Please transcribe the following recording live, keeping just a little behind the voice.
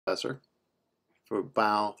Professor for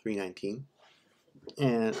Bio 319,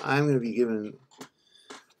 and I'm going to be given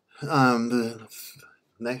the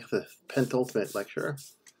penultimate lecture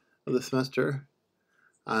of the semester.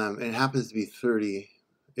 And it happens to be 30.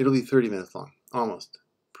 It'll be 30 minutes long, almost,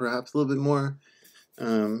 perhaps a little bit more.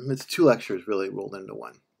 It's 2 lectures really rolled into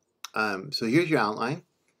one. So here's your outline.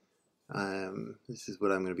 This is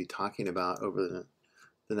what I'm going to be talking about over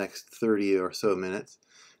the next 30 or so minutes.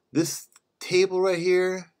 This table right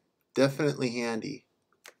here, definitely handy.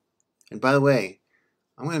 And by the way,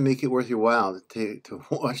 I'm going to make it worth your while to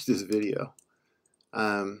watch this video. There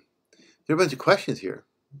are a bunch of questions here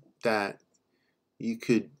that you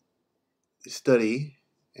could study,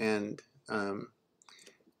 and I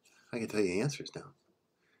can tell you the answers now.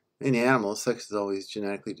 In animals, sex is always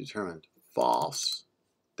genetically determined. False.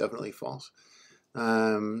 Definitely false.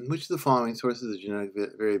 Which of the following sources of genetic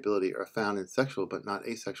variability are found in sexual but not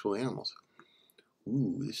asexual animals?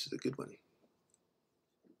 Ooh, this is a good one.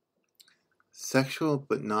 Sexual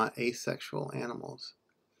but not asexual animals.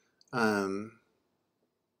 I'm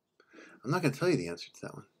not going to tell you the answer to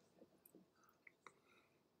that one.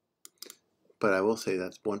 But I will say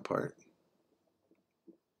that's one part.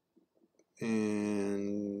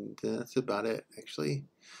 And that's about it, actually.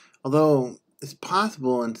 Although it's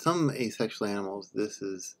possible in some asexual animals this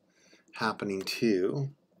is happening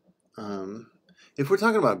too. If we're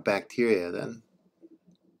talking about bacteria, then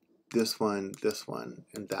this one,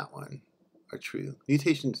 and that one are true.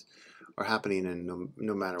 Mutations are happening in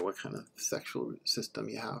no matter what kind of sexual system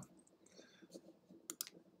you have.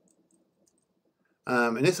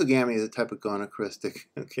 Anisogamy is a type of gonochoristic.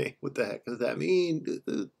 Okay, what the heck does that mean?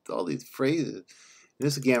 All these phrases.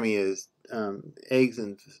 Anisogamy is eggs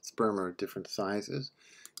and sperm are different sizes.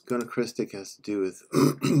 Gonochoristic has to do with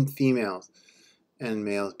females and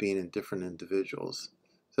males being in different individuals.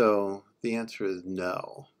 So the answer is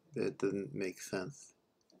no. It doesn't make sense.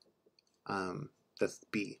 That's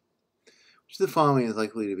B. Which of the following is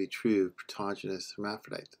likely to be true of protogynous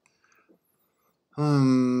hermaphrodites?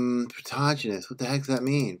 Protogynous, what the heck does that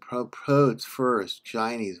mean? Prods first,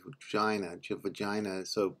 gynes, vagina,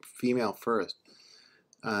 so female first.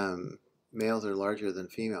 Males are larger than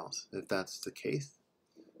females, if that's the case.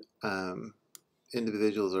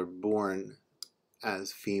 Individuals are born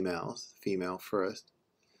as females, female first,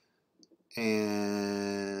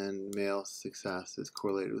 and male success is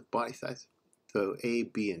correlated with body size. So A,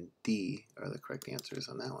 B, and D are the correct answers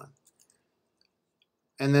on that one.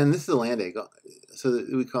 And then this is a land egg, so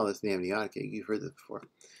we call this an amniotic egg. You've heard this before.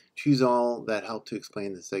 Choose all that help to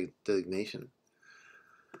explain this designation.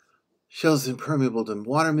 Shell is impermeable to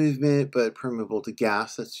water movement, but permeable to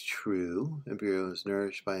gas. That's true. Embryo is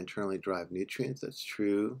nourished by internally derived nutrients. That's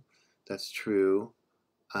true. That's true.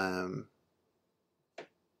 Ooh,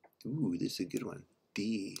 this is a good one.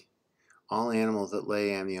 D. All animals that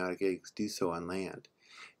lay amniotic eggs do so on land.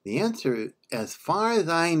 The answer, as far as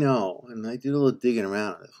I know, and I did a little digging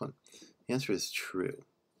around on this one, the answer is true.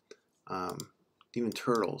 Even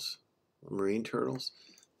turtles, marine turtles,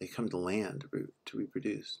 they come to land to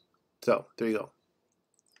reproduce. So, there you go.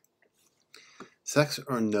 Sex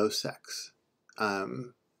or no sex?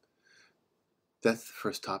 That's the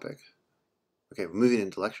first topic. Okay, we're moving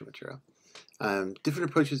into lecture material. Different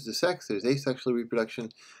approaches to sex. There's asexual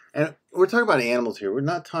reproduction. And we're talking about animals here. We're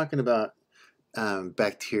not talking about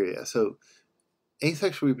bacteria. So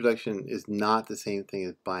asexual reproduction is not the same thing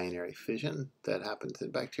as binary fission that happens in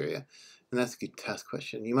bacteria. And that's a good test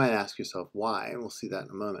question. You might ask yourself why, and we'll see that in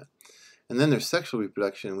a moment. And then there's sexual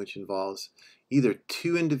reproduction, which involves either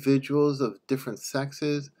 2 individuals of different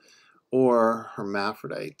sexes or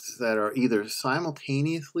hermaphrodites that are either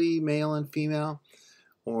simultaneously male and female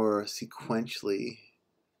or sequentially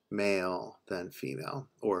male then female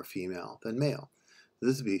or female then male. So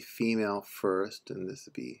this would be female first and this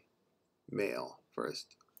would be male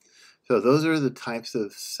first. So those are the types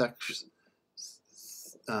of sexual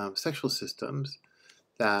systems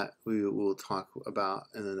that we will talk about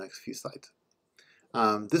in the next few slides.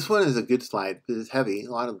 This one is a good slide. It's heavy,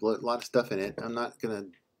 a lot of stuff in it. I'm not going to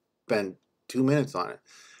spend 2 minutes on it.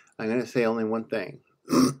 I'm going to say only one thing.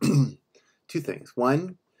 2 things.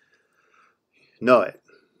 One, know it.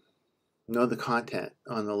 Know the content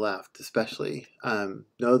on the left, especially.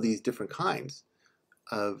 Know these different kinds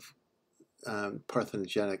of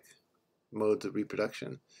parthenogenic modes of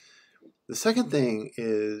reproduction. The second thing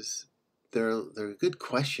is there are good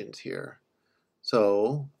questions here.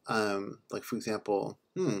 So, like for example,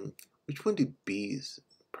 which one do bees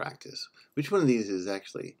practice? Which one of these is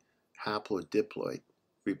actually haplodiploid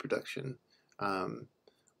reproduction?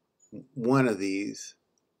 One of these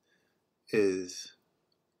is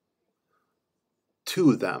two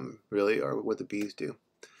of them really are what the bees do.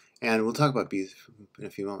 And we'll talk about bees in a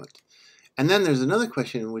few moments. And then there's another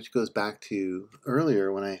question which goes back to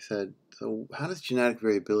earlier when I said, so how does genetic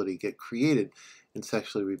variability get created in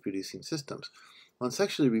sexually reproducing systems? Well, in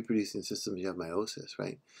sexually reproducing systems, you have meiosis,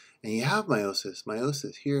 right? And you have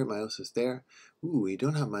meiosis here, meiosis there. Ooh, you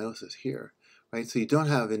don't have meiosis here, right? So you don't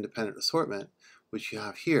have independent assortment, which you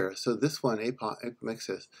have here. So this one,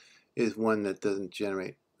 apomixis, is one that doesn't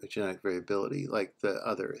generate genetic variability like the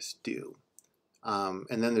others do.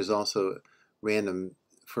 And then there's also random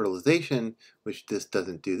fertilization, which this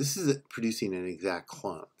doesn't do. This is producing an exact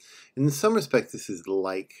clone. In some respects, this is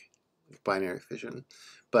like binary fission,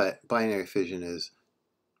 but binary fission is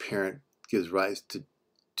parent gives rise to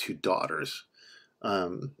two daughters.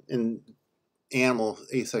 In animal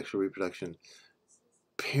asexual reproduction,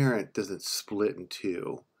 parent doesn't split in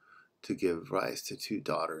two to give rise to two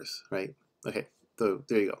daughters, right? Okay, so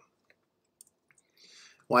there you go.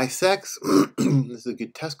 Why sex? This is a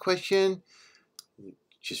good test question.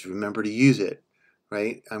 Just remember to use it,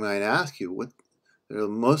 right? I might ask you, what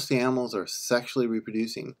most animals are sexually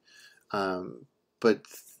reproducing, but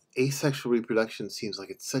asexual reproduction seems like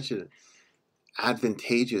it's such an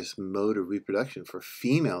advantageous mode of reproduction for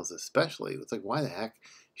females especially. It's like, why the heck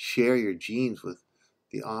share your genes with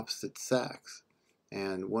the opposite sex?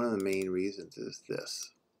 And one of the main reasons is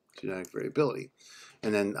this, genetic variability.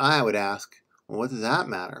 And then I would ask, well, what does that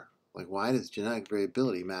matter? Like, why does genetic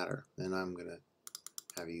variability matter? And I'm going to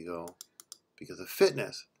have you go, because of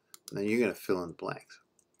fitness. And then you're going to fill in the blanks.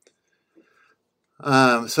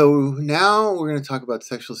 So now we're going to talk about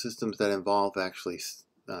sexual systems that involve actually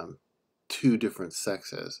two different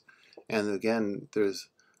sexes. And again, there's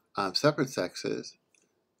separate sexes,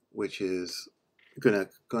 which is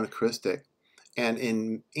gonachoristic. And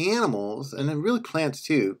in animals, and in really plants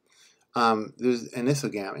too, there's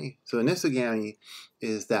anisogamy. So anisogamy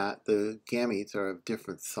is that the gametes are of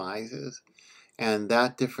different sizes, and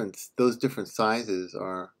those different sizes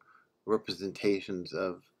are representations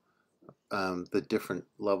of the different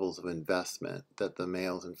levels of investment that the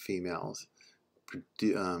males and females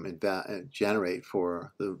generate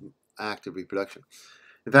for the act of reproduction.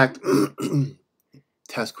 In fact,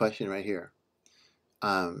 test question right here.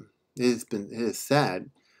 It is said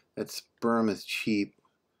that sperm is cheap,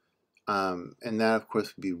 and that of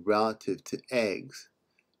course would be relative to eggs.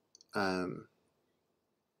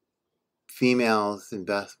 Females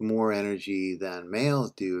invest more energy than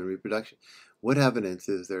males do in reproduction. What evidence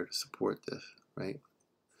is there to support this, right?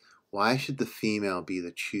 Why should the female be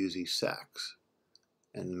the choosy sex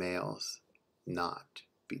and males not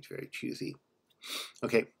be very choosy?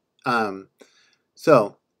 Okay,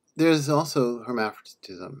 so there's also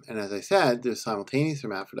hermaphroditism, and as I said, there's simultaneous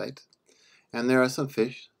hermaphrodites, and there are some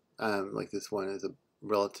fish, like this one is a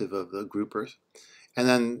relative of the groupers, and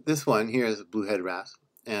then this one here is a blue-headed wrasse,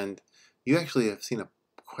 and you actually have seen a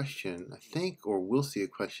question, I think, or will see a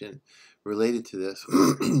question related to this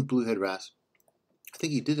blue-headed wrasse. I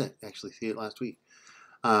think you did actually see it last week.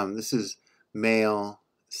 This is male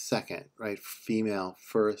second, right? Female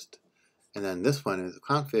first, and then this one is a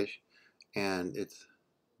clownfish, and it's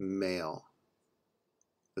male.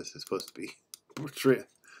 This is supposed to be portrait.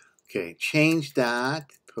 Okay, change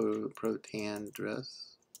that.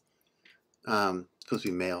 Protandrus. Supposed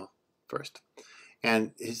to be male first.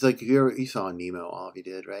 And it's like, you saw Nemo, all of you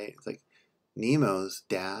did, right? It's like Nemo's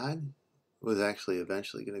dad was actually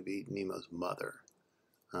eventually going to be Nemo's mother.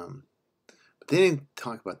 But they didn't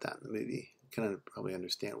talk about that in the movie. You kind of probably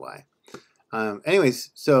understand why.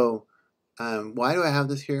 Anyways, so why do I have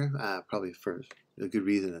this here? Probably for a good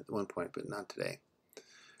reason at one point, but not today.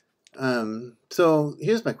 So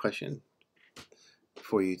here's my question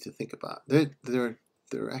for you to think about. There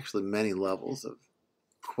are actually many levels of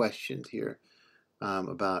questions here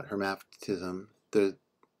about hermaphroditism. There's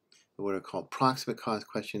what are called proximate cause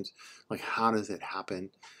questions, like how does it happen?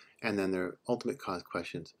 And then there are ultimate cause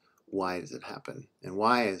questions, why does it happen? And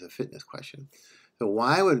why is a fitness question. So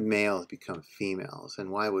why would males become females,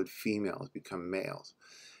 and why would females become males?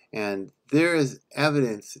 And there is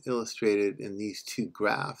evidence illustrated in these two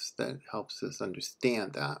graphs that helps us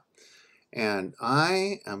understand that. And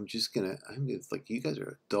I am just it's like, you guys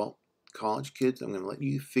are adult college kids, I'm gonna let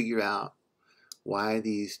you figure out why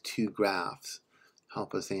these two graphs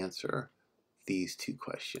help us answer these two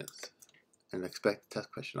questions, and expect a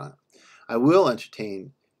test question on it. I will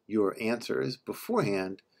entertain your answers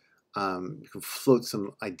beforehand. You can float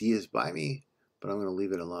some ideas by me, but I'm going to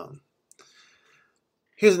leave it alone.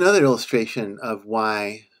 Here's another illustration of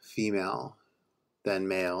why female then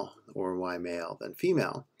male, or why male then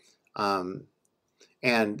female. And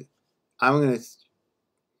I'm going to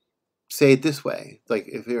say it this way: like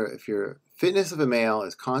if your fitness of a male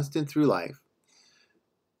is constant through life,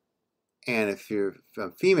 and if you're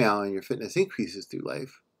a female and your fitness increases through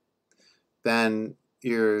life, then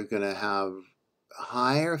you're going to have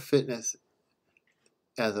higher fitness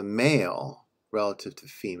as a male relative to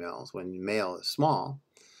females when male is small.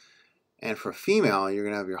 And for female, you're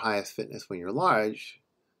going to have your highest fitness when you're large.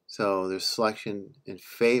 So there's selection in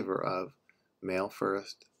favor of male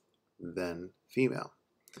first, then female.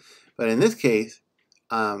 But in this case,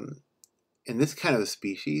 in this kind of a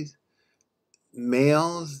species,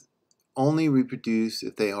 males only reproduce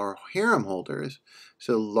if they are harem holders.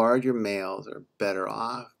 So larger males are better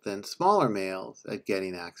off than smaller males at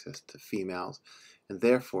getting access to females. And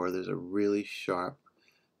therefore, there's a really sharp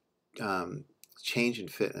change in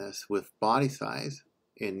fitness with body size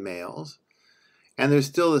in males. And there's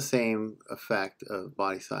still the same effect of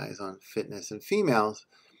body size on fitness in females.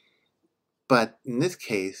 But in this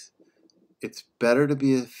case, it's better to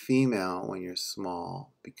be a female when you're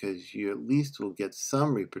small because you at least will get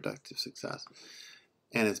some reproductive success.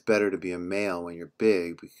 And it's better to be a male when you're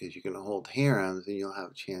big because you're going to hold harems and you'll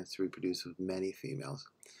have a chance to reproduce with many females.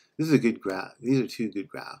 This is a good graph. These are two good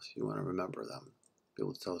graphs. You want to remember them. Be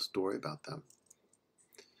able to tell a story about them.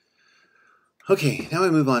 Okay, now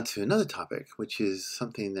we move on to another topic, which is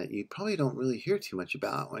something that you probably don't really hear too much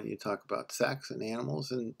about when you talk about sex and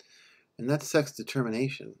animals, and that's sex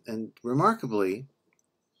determination. And remarkably,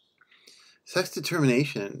 sex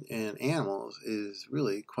determination in animals is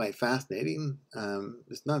really quite fascinating.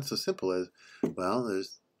 It's not so simple as, well,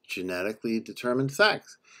 there's genetically determined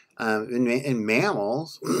sex. In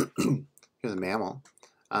mammals, here's a mammal,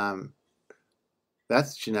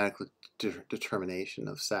 that's genetic determination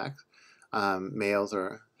of sex. Males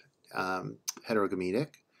are heterogametic,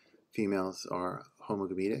 females are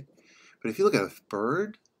homogametic. But if you look at a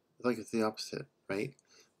bird, like it's the opposite, right?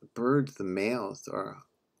 The birds, the males are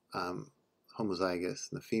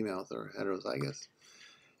homozygous, and the females are heterozygous.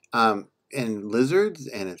 In lizards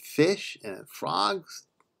and in fish and in frogs,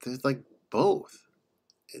 there's like both.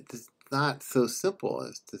 It's not so simple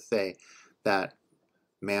as to say that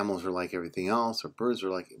mammals are like everything else or birds are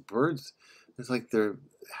like birds. It's like they're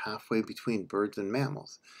halfway between birds and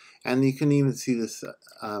mammals. And you can even see this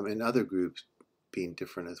in other groups being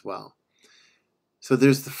different as well. So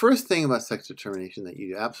there's the first thing about sex determination that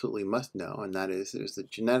you absolutely must know, and that is there's the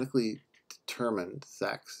genetically determined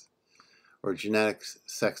sex, or genetic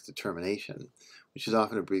sex determination, which is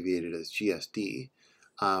often abbreviated as GSD.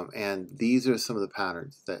 And these are some of the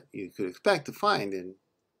patterns that you could expect to find in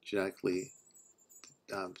genetically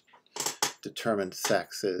determined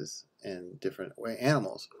sexes in different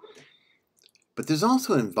animals. But there's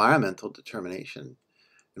also environmental determination,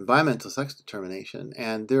 environmental sex determination,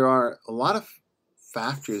 and there are a lot of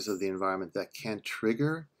factors of the environment that can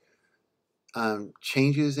trigger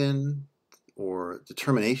changes in or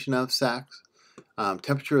determination of sex.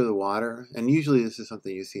 Temperature of the water, and usually this is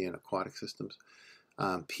something you see in aquatic systems.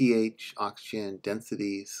 pH, oxygen,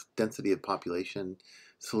 density of population,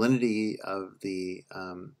 salinity of the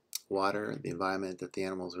water, the environment that the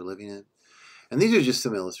animals are living in. And these are just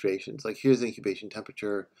some illustrations. Like here's incubation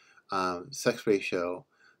temperature, sex ratio,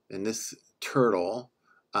 and this turtle,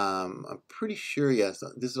 I'm pretty sure, yes,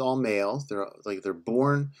 this is all males. They're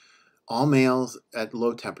born all males at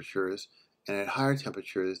low temperatures, and at higher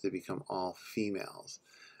temperatures they become all females.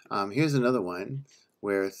 Here's another one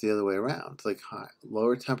where it's the other way around. It's like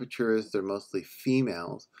lower temperatures, they're mostly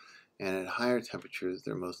females, and at higher temperatures,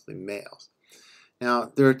 they're mostly males.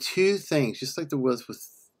 Now, there are two things, just like there was with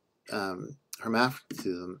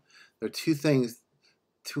hermaphroditism, there are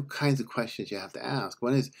two kinds of questions you have to ask.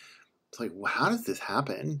 One is, it's like, well, how does this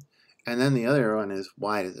happen? And then the other one is,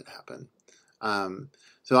 why does it happen?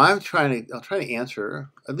 So I'll try to answer,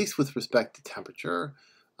 at least with respect to temperature,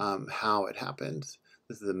 how it happens.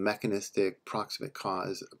 This is a mechanistic proximate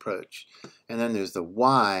cause approach. And then there's the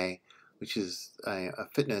why, which is a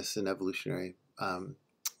fitness and evolutionary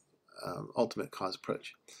ultimate cause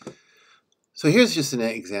approach. So here's just an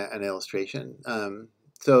illustration.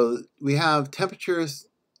 So we have temperatures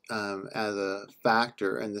as a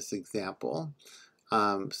factor in this example.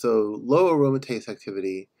 So low aromatase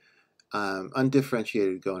activity,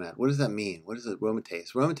 undifferentiated gonad. What does that mean? What is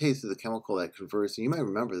aromatase? Aromatase is a chemical that converts, and you might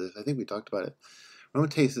remember this, I think we talked about it.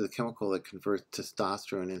 Aromatase is a chemical that converts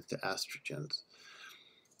testosterone into estrogens.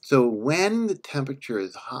 So when the temperature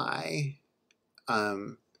is high,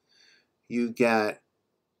 you get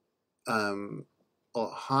a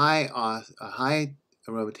high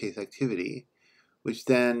aromatase activity, which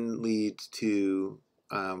then leads to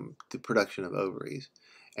the production of ovaries.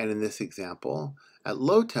 And in this example, at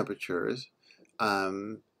low temperatures,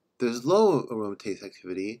 there's low aromatase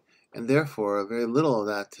activity, and therefore very little of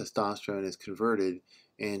that testosterone is converted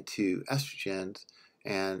into estrogens,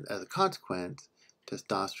 and as a consequence,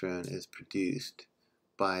 testosterone is produced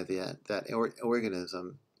by that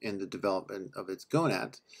organism in the development of its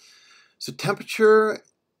gonads. So temperature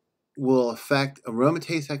will affect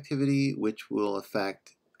aromatase activity, which will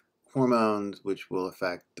affect hormones, which will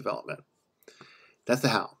affect development. That's the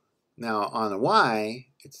how. Now on the why,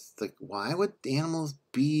 it's like, why would animals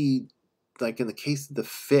be, like in the case of the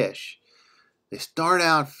fish, they start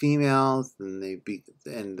out females, and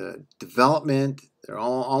in the development, they're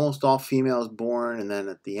almost all females born, and then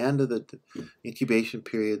at the end of the incubation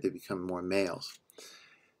period, they become more males.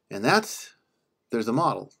 And there's a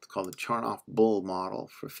model. It's called the Charnoff-Bull model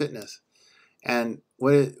for fitness. And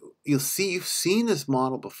you'll see, you've seen this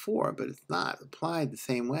model before, but it's not applied the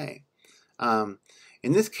same way.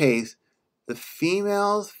 In this case, the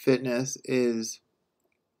female's fitness is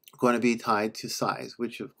going to be tied to size,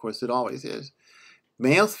 which of course it always is.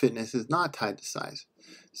 Male's fitness is not tied to size.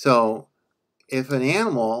 So if an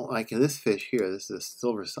animal, like this fish here, this is a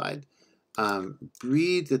silver side,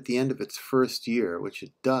 breeds at the end of its first year, which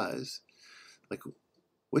it does, like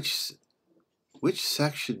which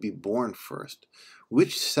sex should be born first?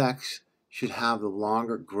 Which sex should have the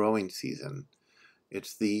longer growing season?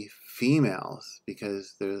 It's the females,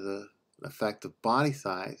 because there's an effect of body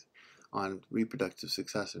size on reproductive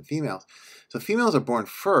success in females. So females are born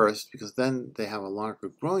first because then they have a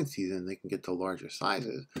longer growing season, they can get to larger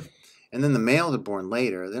sizes. And then the males are born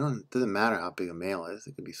later. It doesn't matter how big a male is,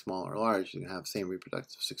 it can be small or large, you can have the same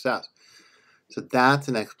reproductive success. So that's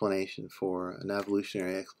an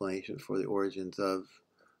evolutionary explanation for the origins of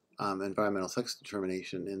environmental sex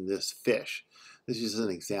determination in this fish. This is just an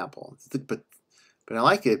example. But I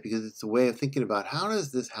like it because it's a way of thinking about, how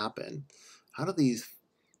does this happen? How do these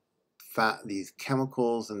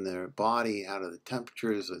chemicals in their body, how do the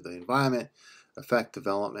temperatures of the environment affect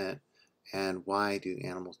development, and why do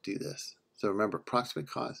animals do this? So remember, proximate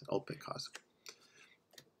cause, ultimate cause.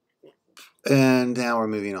 And now we're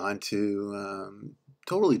moving on to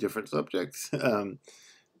totally different subjects. And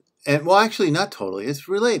well, actually not totally, it's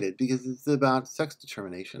related because it's about sex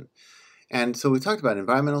determination. And so we talked about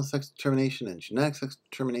environmental sex determination and genetic sex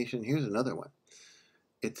determination. Here's another one.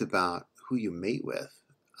 It's about who you mate with,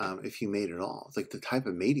 if you mate at all. It's like the type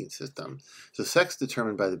of mating system. So sex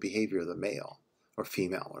determined by the behavior of the male, or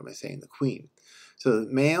female, what am I saying, the queen. So the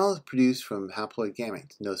male is produced from haploid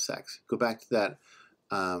gametes, no sex. Go back to that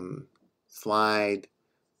slide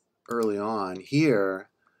early on here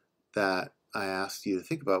that I asked you to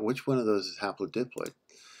think about, which one of those is haplodiploid.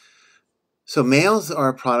 So males are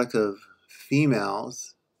a product of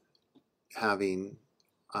females having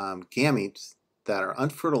gametes that are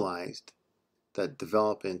unfertilized that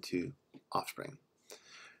develop into offspring.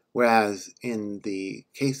 Whereas in the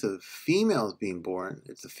case of females being born,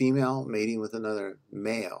 it's a female mating with another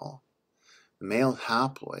male. The male is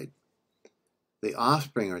haploid. The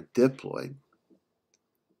offspring are diploid.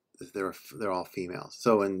 They're all females.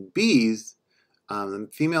 So in bees, the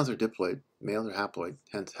females are diploid, males are haploid,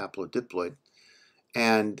 hence haplodiploid.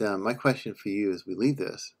 And my question for you as we leave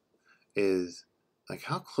this is, like,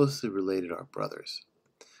 how closely related are brothers?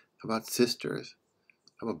 How about sisters?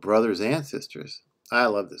 How about brothers and sisters? I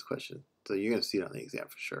love this question. So you're going to see it on the exam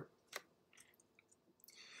for sure.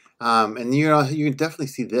 And you can definitely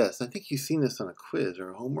see this. I think you've seen this on a quiz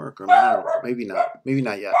or a homework or maybe not. Maybe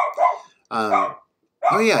not yet. Oh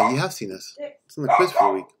yeah, you have seen this. It's in the quiz for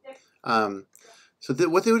the week. So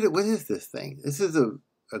what is this thing? This is a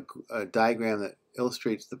diagram that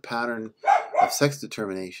illustrates the pattern of sex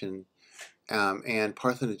determination and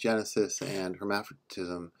parthenogenesis and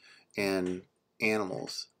hermaphroditism in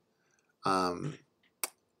animals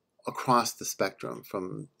across the spectrum,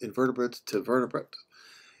 from invertebrates to vertebrates.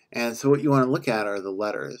 And so what you want to look at are the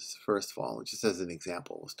letters, first of all, just as an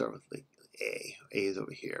example. We'll start with like A. A is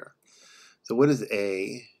over here. So what is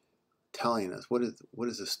A telling us? What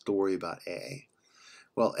is the story about A?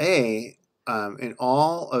 Well, A, in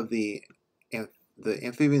all of the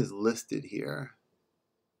amphibians listed here,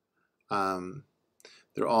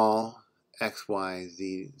 they're all X, Y,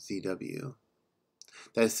 Z, ZW.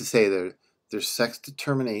 That is to say, there's sex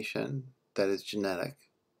determination that is genetic,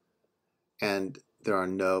 and there are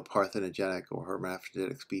no parthenogenic or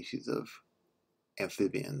hermaphroditic species of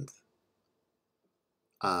amphibians.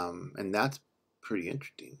 And that's pretty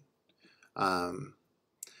interesting.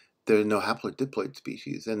 There's no haplodiploid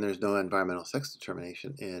species, and there's no environmental sex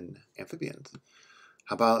determination in amphibians.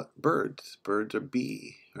 How about birds? Birds are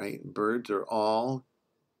B, right? Birds are all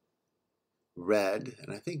red,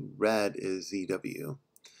 and I think red is ZW.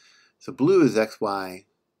 So blue is XY,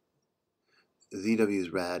 ZW is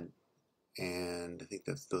red, and I think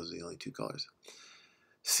those are the only two colors.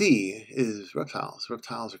 C is reptiles.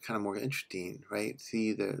 Reptiles are kind of more interesting, right?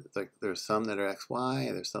 See, there's some that are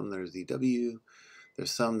XY, there's some that are ZW,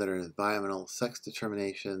 there's some that are environmental sex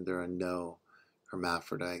determination. There are no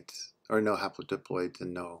hermaphrodites, or no haplodiploids,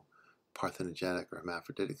 and no parthenogenic or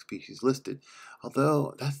hermaphroditic species listed.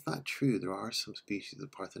 Although that's not true. There are some species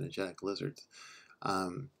of parthenogenic lizards.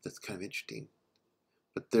 That's kind of interesting.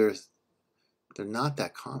 But they're not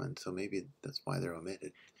that common, so maybe that's why they're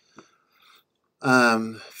omitted.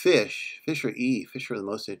 Fish are E. Fish are the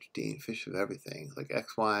most interesting. Fish of everything, like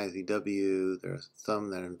X, Y, ZW. There are some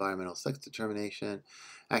that are environmental sex determination.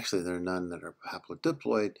 Actually, there are none that are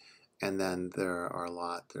haplodiploid, and then there are a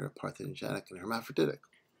lot that are parthenogenic and hermaphroditic.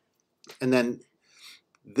 And then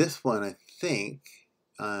this one, I think,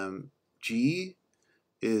 G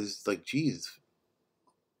is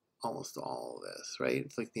almost all of this, right?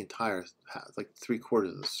 It's like the entire, it's like 3/4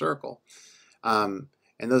 of the circle.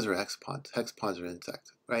 And those are hexapods. Hexapods are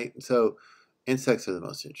insects, right? So insects are the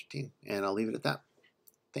most interesting, and I'll leave it at that.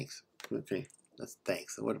 Thanks. Okay, that's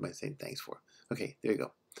thanks. What am I saying thanks for? Okay, there you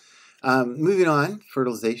go. Moving on,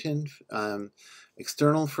 fertilization,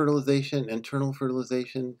 external fertilization, internal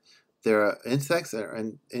fertilization. There are insects that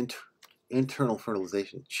are internal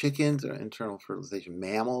fertilization. Chickens are internal fertilization.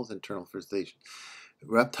 Mammals, internal fertilization.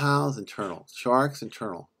 Reptiles, internal. Sharks,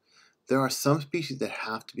 internal. There are some species that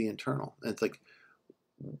have to be internal. And it's like,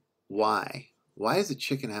 why? Why does a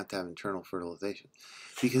chicken have to have internal fertilization?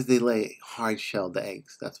 Because they lay hard-shelled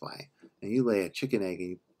eggs. That's why. And you lay a chicken egg and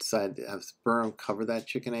you decide to have sperm cover that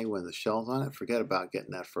chicken egg when the shell's on it, forget about getting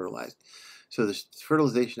that fertilized. So the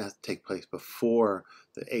fertilization has to take place before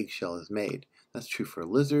the eggshell is made. That's true for a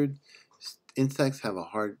lizard. Insects have a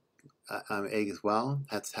hard egg as well.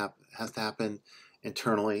 That has to happen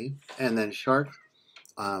internally. And then sharks,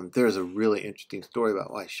 there's a really interesting story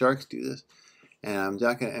about why sharks do this. And I'm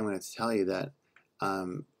going to tell you that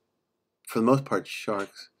for the most part,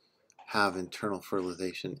 sharks have internal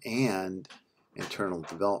fertilization and internal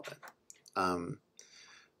development.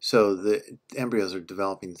 So the embryos are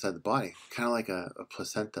developing inside the body, kind of like a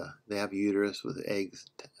placenta. They have a uterus with eggs,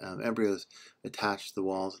 embryos attached to the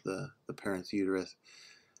walls of the parent's uterus.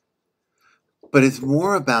 But it's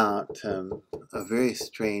more about a very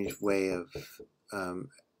strange way of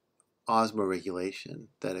osmoregulation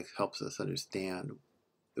that helps us understand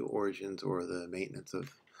the origins or the maintenance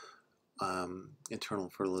of internal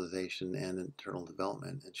fertilization and internal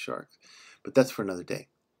development in sharks. But that's for another day.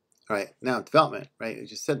 All right, now development, right? I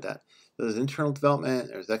just said that. There's internal development,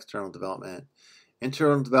 there's external development.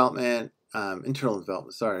 Internal development,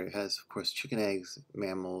 has, of course, chicken eggs,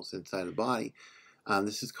 mammals inside the body.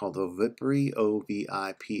 This is called ovipary,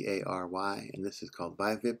 O-V-I-P-A-R-Y, and this is called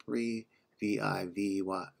vivipary,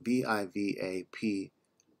 V-I-V-I-P,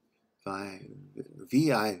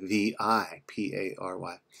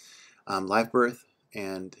 V-I-V-I-P-A-R-Y. Live birth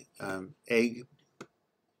and egg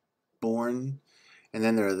born. And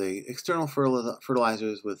then there are the external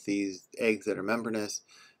fertilizers with these eggs that are membranous.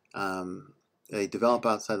 They develop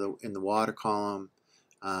outside in the water column.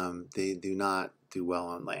 They do not do well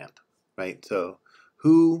on land, right? So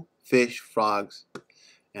fish, frogs,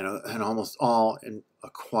 and almost all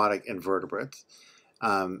aquatic invertebrates.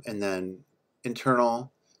 And then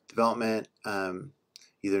internal development,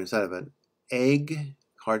 either inside of an egg,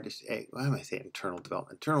 why am I saying internal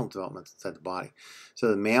development? Internal development is inside the body. So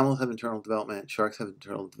the mammals have internal development, sharks have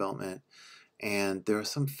internal development, and there are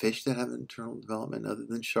some fish that have internal development other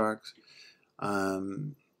than sharks.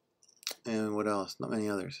 And what else? Not many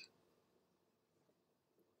others.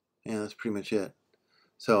 Yeah, that's pretty much it.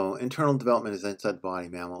 So internal development is inside the body,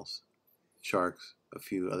 mammals, sharks, a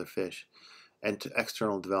few other fish. And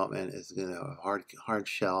external development is a hard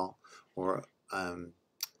shell or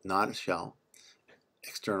not a shell.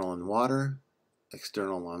 External in water,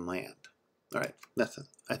 external on land. All right,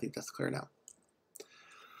 I think that's clear now.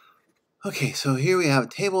 Okay, so here we have a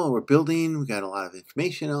table we're building. We got a lot of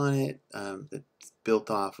information on it that's built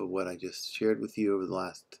off of what I just shared with you over the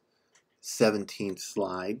last 17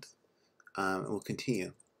 slides. We'll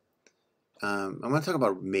continue. I'm going to talk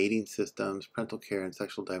about mating systems, parental care, and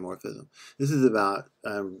sexual dimorphism. This is about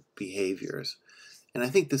behaviors. And I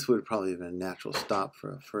think this would probably have been a natural stop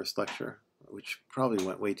for a first lecture, which probably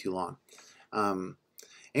went way too long.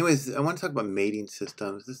 Anyways, I want to talk about mating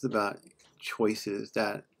systems. This is about choices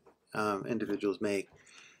that individuals make.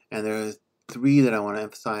 And there are 3 that I want to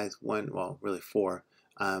emphasize. Well, really 4.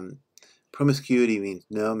 Promiscuity means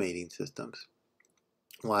no mating systems.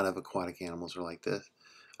 A lot of aquatic animals are like this.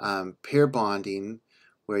 Pair bonding,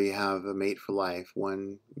 where you have a mate for life,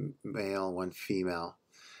 one male, one female.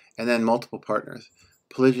 And then multiple partners,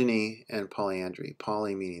 polygyny and polyandry.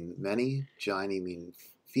 Poly meaning many, gyne meaning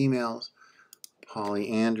females.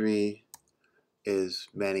 Polyandry is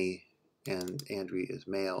many, and andry is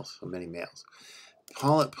males, so many males.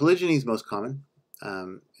 Polygyny is most common,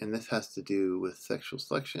 and this has to do with sexual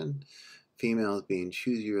selection, females being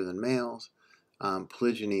choosier than males.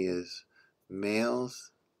 Polygyny is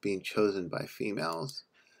males being chosen by females,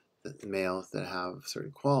 males that have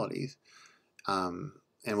certain qualities, and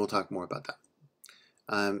we'll talk more about that.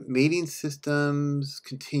 Mating systems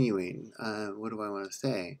continuing. What do I want to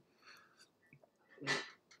say?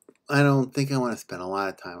 I don't think I want to spend a lot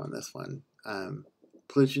of time on this one.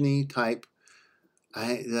 Polygyny type.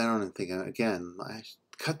 I don't think, again, I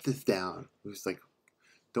cut this down. It was like,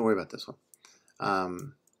 don't worry about this one.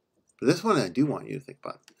 But this one I do want you to think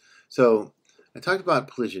about. So I talked about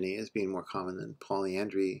polygyny as being more common than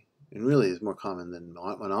polyandry, and really is more common than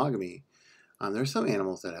monogamy. There are some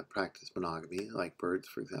animals that have practiced monogamy, like birds,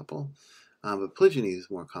 for example, but polygyny is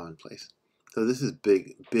more commonplace. So this is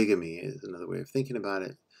bigamy is another way of thinking about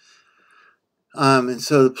it. And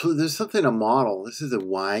so there's something to model. This is a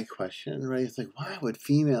why question, right? It's like, why would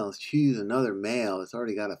females choose another male that's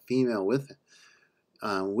already got a female with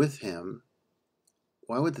him?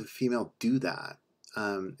 Why would the female do that?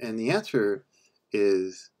 And the answer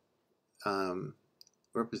is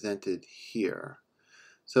represented here.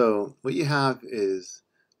 So what you have is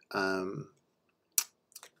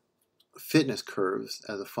fitness curves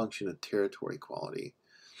as a function of territory quality.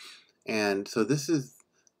 And so this is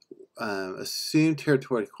assumed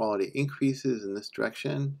territory quality increases in this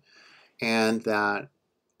direction, and that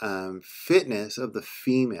fitness of the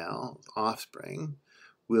female offspring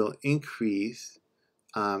will increase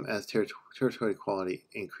as territory quality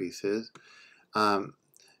increases.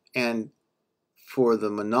 And for the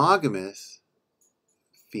monogamous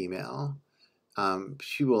female,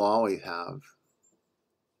 she will always have,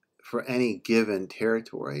 for any given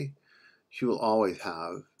territory, she will always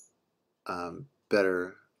have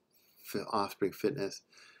better offspring fitness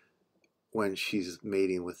when she's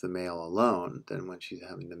mating with the male alone than when she's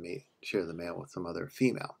having to share the male with some other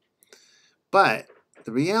female. But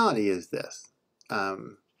the reality is this.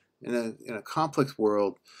 In a complex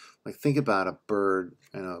world, like think about a bird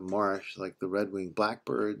in a marsh, like the red-winged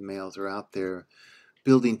blackbird. Males are out there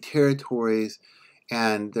building territories,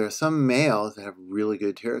 and there are some males that have really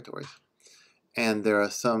good territories, and there are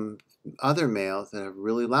some other males that have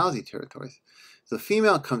really lousy territories. So the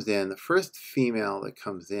female comes in, the first female that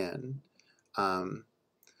comes in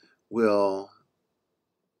will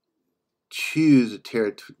choose a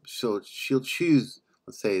territory, so she'll choose,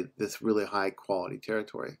 let's say, this really high quality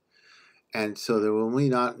territory. And so there will be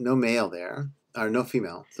no male there, or no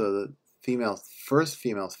female. So the first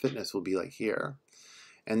female's fitness will be like here.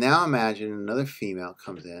 And now imagine another female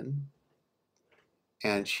comes in,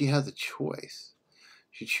 and she has a choice.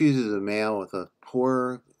 She chooses a male with a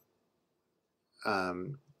poor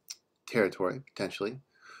territory, potentially,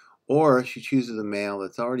 or she chooses a male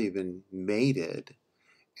that's already been mated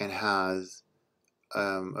and has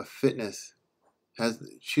a fitness,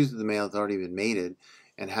 chooses the male that's already been mated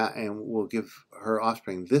and will give her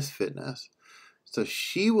offspring this fitness. So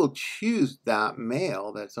she will choose that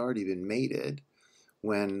male that's already been mated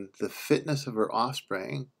when the fitness of her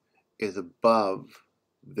offspring is above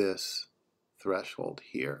this threshold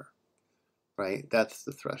here, right? That's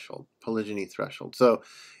the threshold, polygyny threshold. So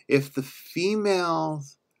if the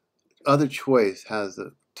female's other choice has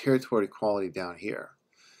a territory quality down here,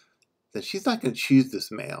 then she's not going to choose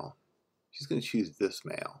this male. She's going to choose this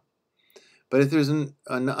male. But if there's an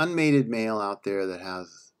unmated male out there that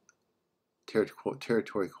has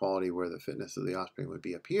territory quality where the fitness of the offspring would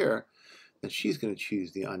be up here, then she's going to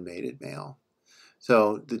choose the unmated male.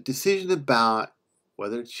 So the decision about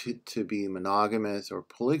whether to be monogamous or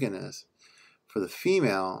polygynous for the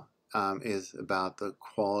female is about the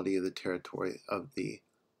quality of the territory of the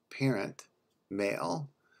parent male,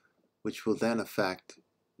 which will then affect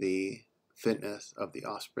the fitness of the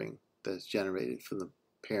offspring that's generated from the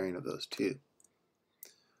pairing of those two.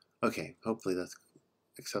 Okay, hopefully that's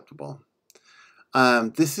acceptable.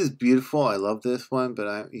 This is beautiful. I love this one,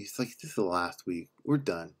 but it's like, this is the last week. We're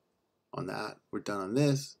done on that. We're done on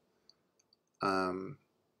this. I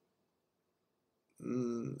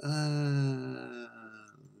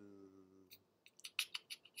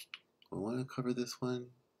want to cover this one.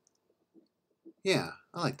 Yeah,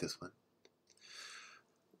 I like this one.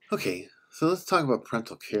 Okay, so let's talk about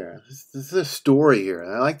parental care. This is a story here.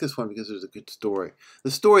 And I like this one because there's a good story.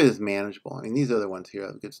 The story is manageable. I mean, these other ones here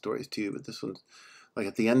have good stories too, but this one's like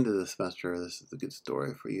at the end of the semester, this is a good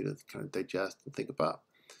story for you to kind of digest and think about.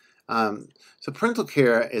 So parental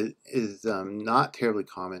care is not terribly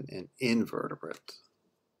common in invertebrates,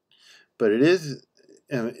 but it is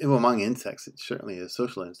among insects. It certainly is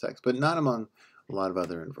social insects, but not among a lot of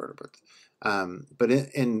other invertebrates. But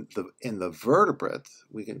in the vertebrates,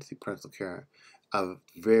 we can see parental care of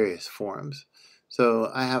various forms. So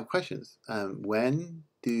I have questions. When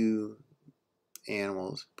do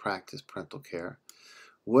animals practice parental care?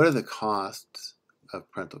 What are the costs of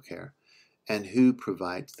parental care? And who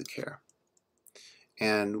provides the care?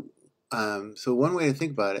 And so one way to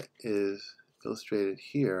think about it is illustrated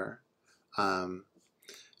here.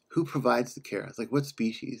 Who provides the care? It's like, what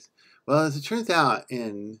species? Well, as it turns out,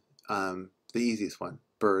 in the easiest one,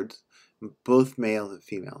 birds, both males and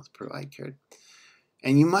females provide care.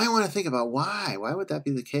 And you might want to think about why. Why would that be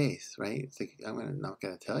the case, right? It's like, I'm not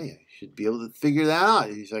going to tell you. You should be able to figure that out.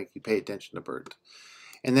 It's like you pay attention to birds.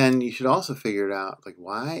 And then you should also figure it out, like,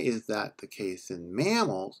 why is that the case in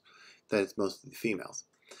mammals that it's mostly the females?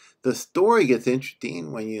 The story gets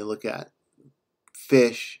interesting when you look at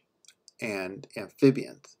fish and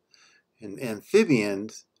amphibians. In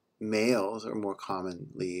amphibians, males are more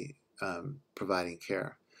commonly providing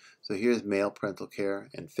care. So here's male parental care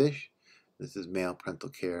in fish. This is male parental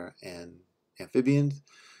care in amphibians.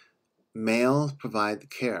 Males provide the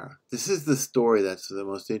care. This is the story that's the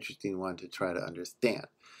most interesting one to try to understand.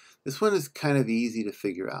 This one is kind of easy to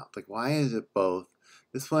figure out. Like, why is it both?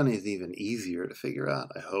 This one is even easier to figure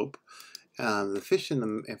out, I hope. The fish and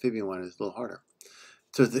the amphibian one is a little harder.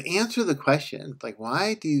 So to answer the question, like,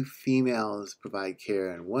 why do females provide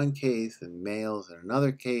care in one case and males in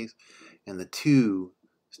another case, and the two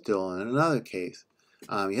still in another case,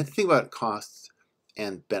 you have to think about costs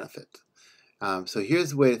and benefits. So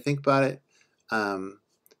here's the way to think about it. The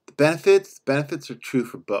benefits are true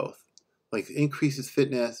for both. Like, increases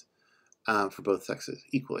fitness for both sexes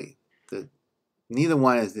equally. Neither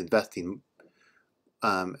one is investing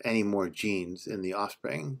any more genes in the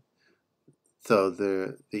offspring. So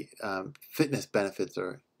the fitness benefits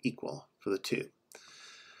are equal for the two.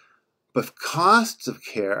 But costs of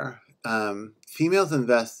care, females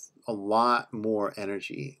invest a lot more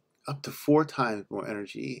energy, up to 4 times more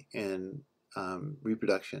energy in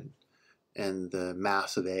reproduction and the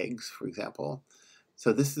mass of eggs, for example.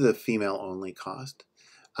 So this is a female-only cost.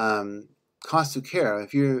 Cost of care,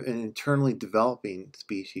 if you're an internally developing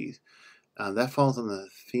species, that falls on the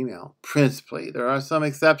female principally. There are some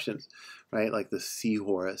exceptions, right? Like the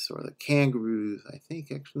seahorse or the kangaroos. I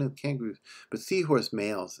think actually no kangaroos, but seahorse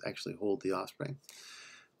males actually hold the offspring.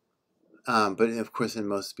 But of course, in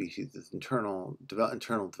most species, this internal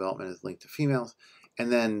development is linked to females,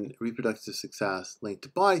 and then reproductive success linked to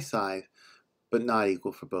body size, but not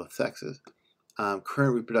equal for both sexes.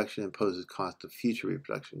 Current reproduction imposes cost of future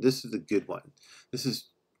reproduction. This is the good one. This is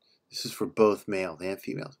for both males and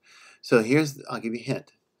females. So I'll give you a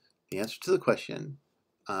hint. The answer to the question,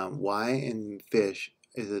 why in fish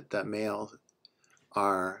is it that males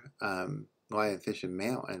are, why in fish and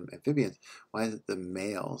amphibians, why is it the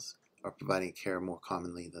males are providing care more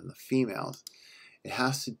commonly than the females? It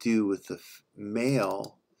has to do with the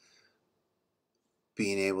male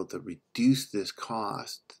being able to reduce this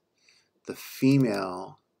cost. The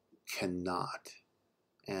female cannot.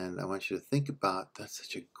 And I want you to think about, that's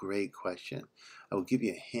such a great question. I will give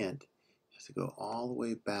you a hint. You have to go all the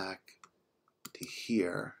way back to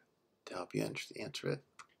here to help you answer it.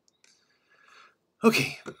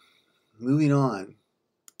 Okay, moving on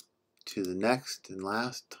to the next and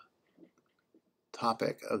last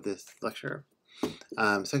topic of this lecture,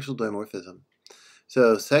 sexual dimorphism.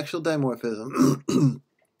 So sexual dimorphism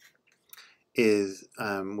is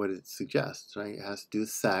what it suggests, right? It has to do with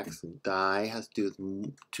sex, and di has to do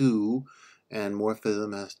with two, and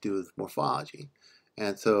morphism has to do with morphology.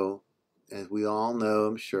 And so, as we all know,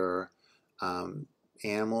 I'm sure,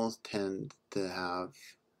 animals tend to have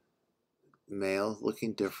males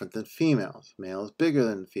looking different than females. Males bigger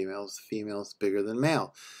than females, females bigger than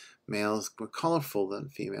male. Males more colorful than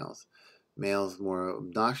females. Males more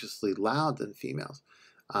obnoxiously loud than females.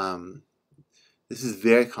 This is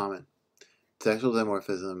very common. Sexual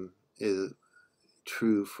dimorphism is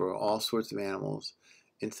true for all sorts of animals,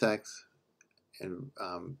 insects, and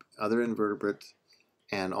other invertebrates,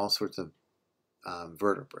 and all sorts of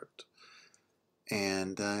vertebrates.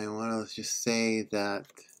 And I want to just say that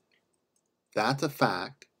that's a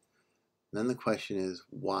fact. And then the question is,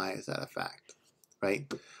 why is that a fact,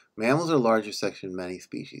 right? Mammals are larger section in many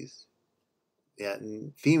species, yet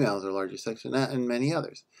females are larger section in many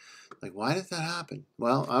others. Like, why does that happen?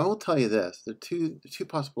 Well, I will tell you this. There are two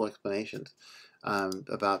possible explanations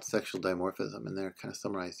about sexual dimorphism, and they're kind of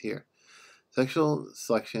summarized here. Sexual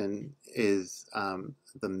selection is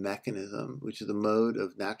the mechanism, which is the mode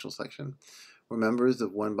of natural selection, where members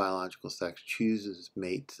of one biological sex chooses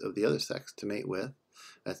mates of the other sex to mate with.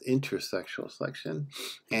 That's intersexual selection,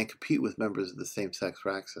 and compete with members of the same sex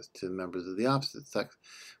for access to members of the opposite sex,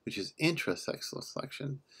 which is intrasexual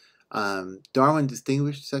selection. Darwin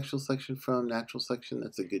distinguished sexual selection from natural selection.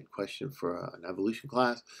 That's a good question for an evolution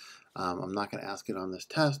class. I'm not going to ask it on this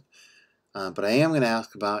test. But I am going to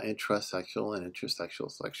ask about intrasexual and intersexual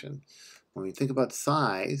selection. When we think about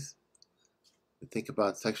size, we think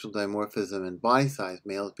about sexual dimorphism and body size,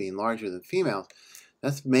 males being larger than females.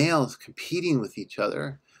 That's males competing with each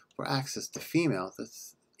other for access to females.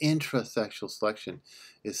 That's intrasexual selection,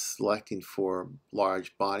 is selecting for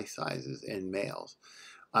large body sizes in males.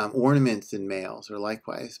 Ornaments in males are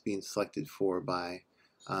likewise being selected for by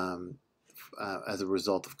as a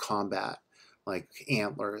result of combat, like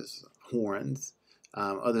antlers, horns,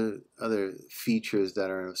 other features that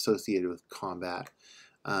are associated with combat.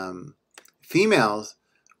 Females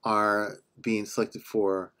are being selected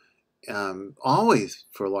for always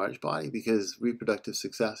for a large body because reproductive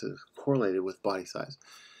success is correlated with body size.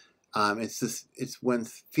 It's when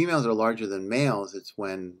females are larger than males, it's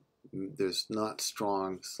when there's not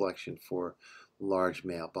strong selection for large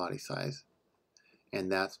male body size.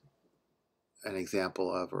 And that's an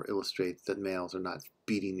example of, or illustrates, that males are not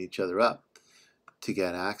beating each other up to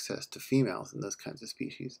get access to females in those kinds of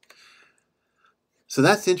species. So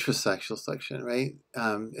that's intrasexual selection, right?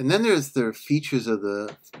 And then there's the features of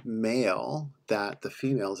the male that the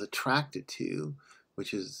female is attracted to,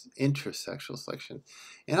 which is intersexual selection.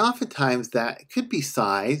 And oftentimes that could be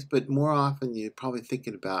size, but more often you're probably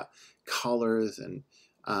thinking about colors and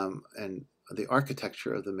the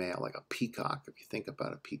architecture of the male, like a peacock. If you think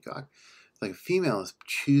about a peacock, it's like a female is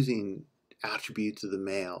choosing attributes of the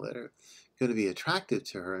male that are going to be attractive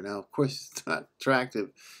to her. Now, of course, it's not attractive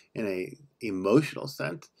in a emotional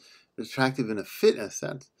sense. It's attractive in a fitness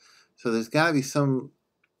sense. So there's got to be some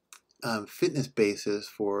fitness basis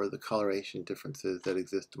for the coloration differences that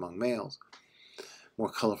exist among males.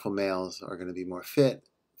 More colorful males are going to be more fit.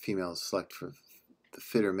 Females select for the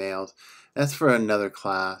fitter males. That's for another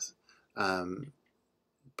class.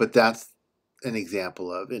 But that's an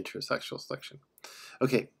example of intersexual selection.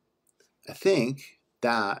 Okay, I think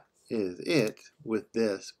that is it, with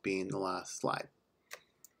this being the last slide.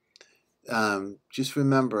 Just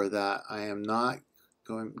remember that I am not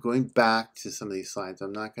going back to some of these slides.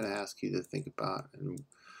 I'm not going to ask you to think about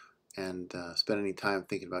and spend any time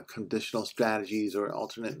thinking about conditional strategies or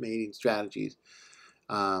alternate mating strategies.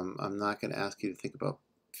 I'm not going to ask you to think about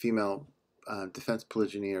female defense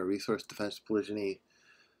polygyny or resource defense polygyny.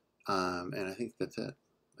 And I think that's it.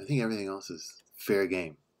 I think everything else is fair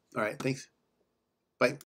game. All right, thanks. Bye.